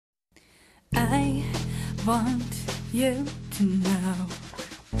I want you to know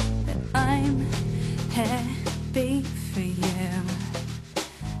that I'm happy for you.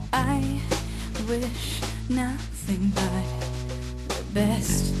 I wish nothing but the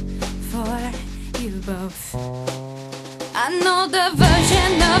best for you both. I know the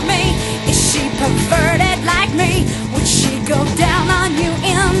version of me. Is she perverted like me? Would she go down on you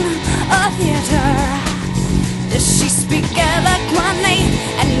in a theater? Does she speak eloquently?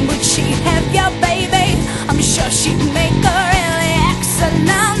 And would she have your baby? I'm sure she'd make a really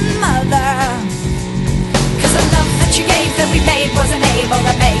excellent mother. Cause the love that you gave that we made wasn't able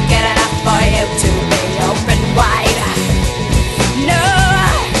to make it enough for you to be open wide. No.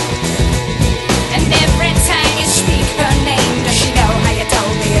 And every time you speak her name, does she know how you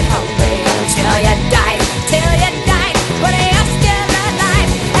told me you'd hold me until you died? Till you died, but you're still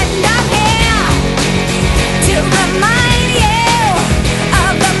alive. And I'm here to remind you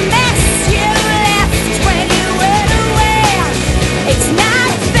of the mess you left when you went away. It's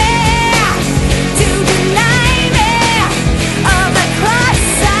not fair to deny me of the cross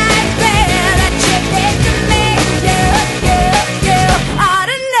I bear that you did to me. You ought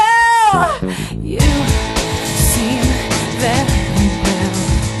to know. You seem very well.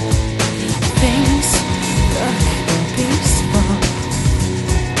 Things look peaceful.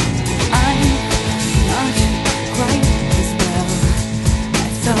 I'm not quite as well. I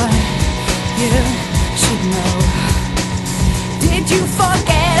thought you should know. Did you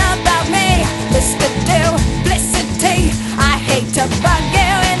forget about me, Mr. Duplicity? I hate to bug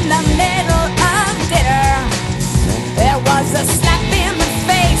you in the middle of dinner. There was a slap in the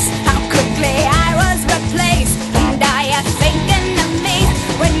face, how quickly I was replaced. And are you thinking of me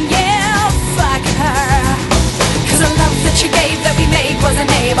when you fuck her? Cause the love that you gave that we made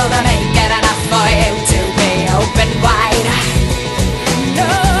wasn't able to make it enough for you to be open wide.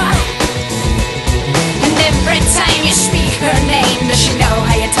 No. And every time you speak her name, does she know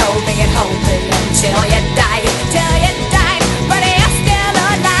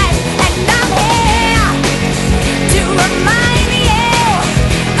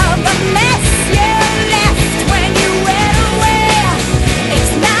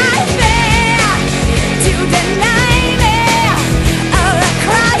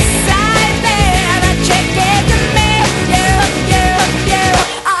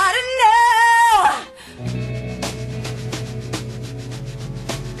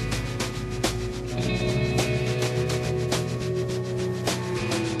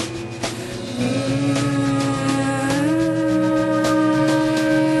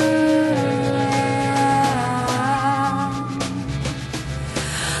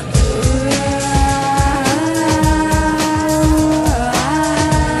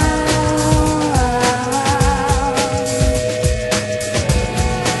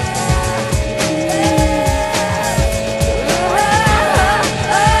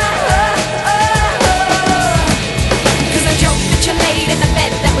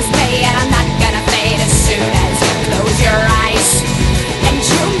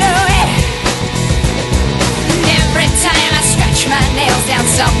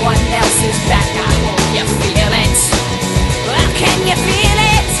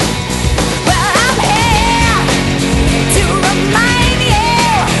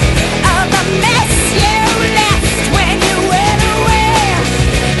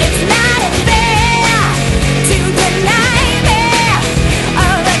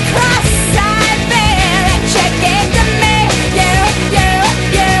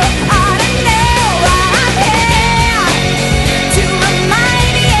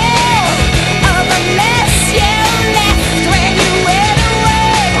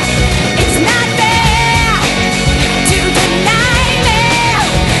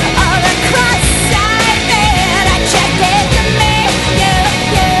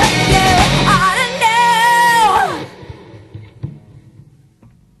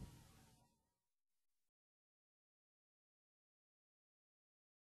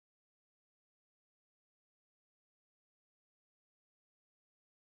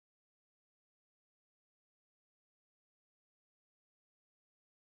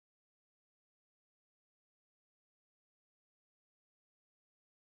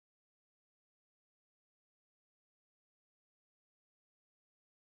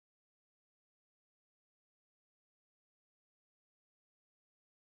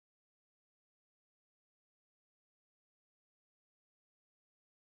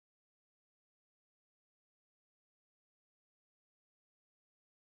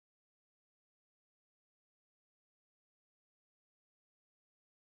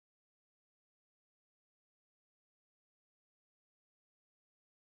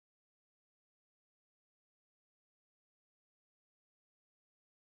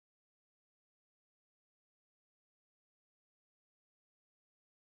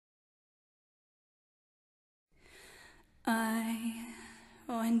I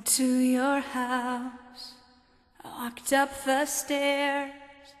went to your house, I walked up the stairs,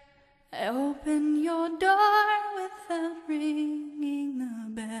 I opened your door without ringing the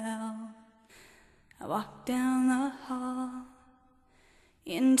bell. I walked down the hall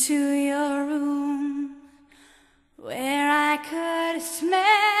into your room where I could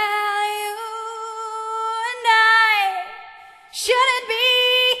smell you, and I shouldn't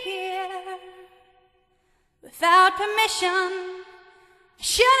be here without permission. I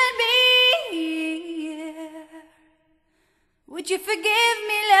shouldn't be here. Would you forgive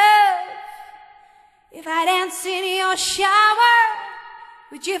me, love, if I dance in your shower?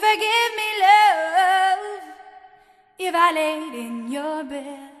 Would you forgive me, love, if I laid in your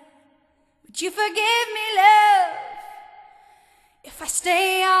bed? Would you forgive me, love, if I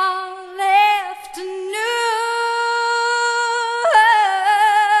stay all afternoon?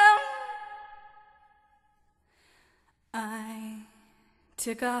 I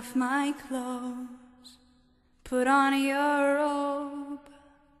took off my clothes, put on your robe,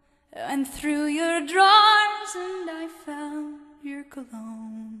 went through your drawers and I found your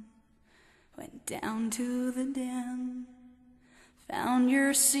cologne. Went down to the den, found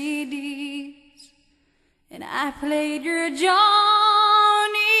your CDs, and I played your Johnny.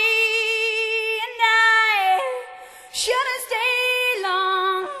 And I shouldn't stay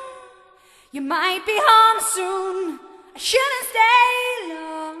long, you might be home soon. I shouldn't stay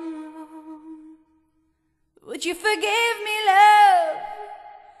long. Would you forgive me, love,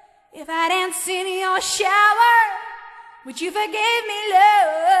 if I dance in your shower? Would you forgive me,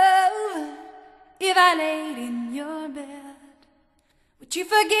 love, if I laid in your bed? Would you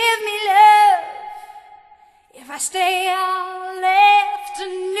forgive me, love, if I stay all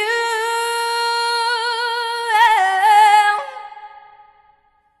afternoon?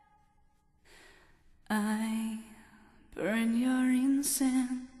 I burn your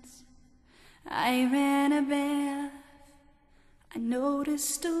incense, I ran a bath, I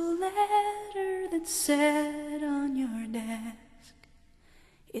noticed a letter that said on your desk,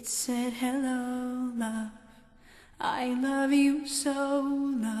 it said, hello, love, I love you so,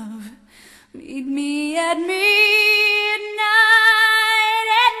 love, meet me at midnight.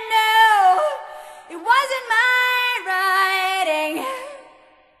 And no, it wasn't my writing,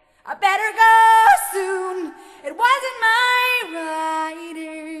 I better go soon, it wasn't my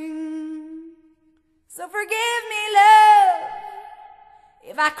writing. So forgive me, love,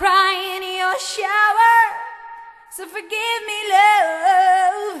 if I cry in your shower. So forgive me,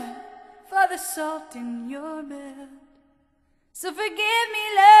 love, for the salt in your bed. So forgive me,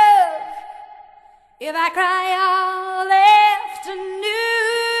 love, if I cry all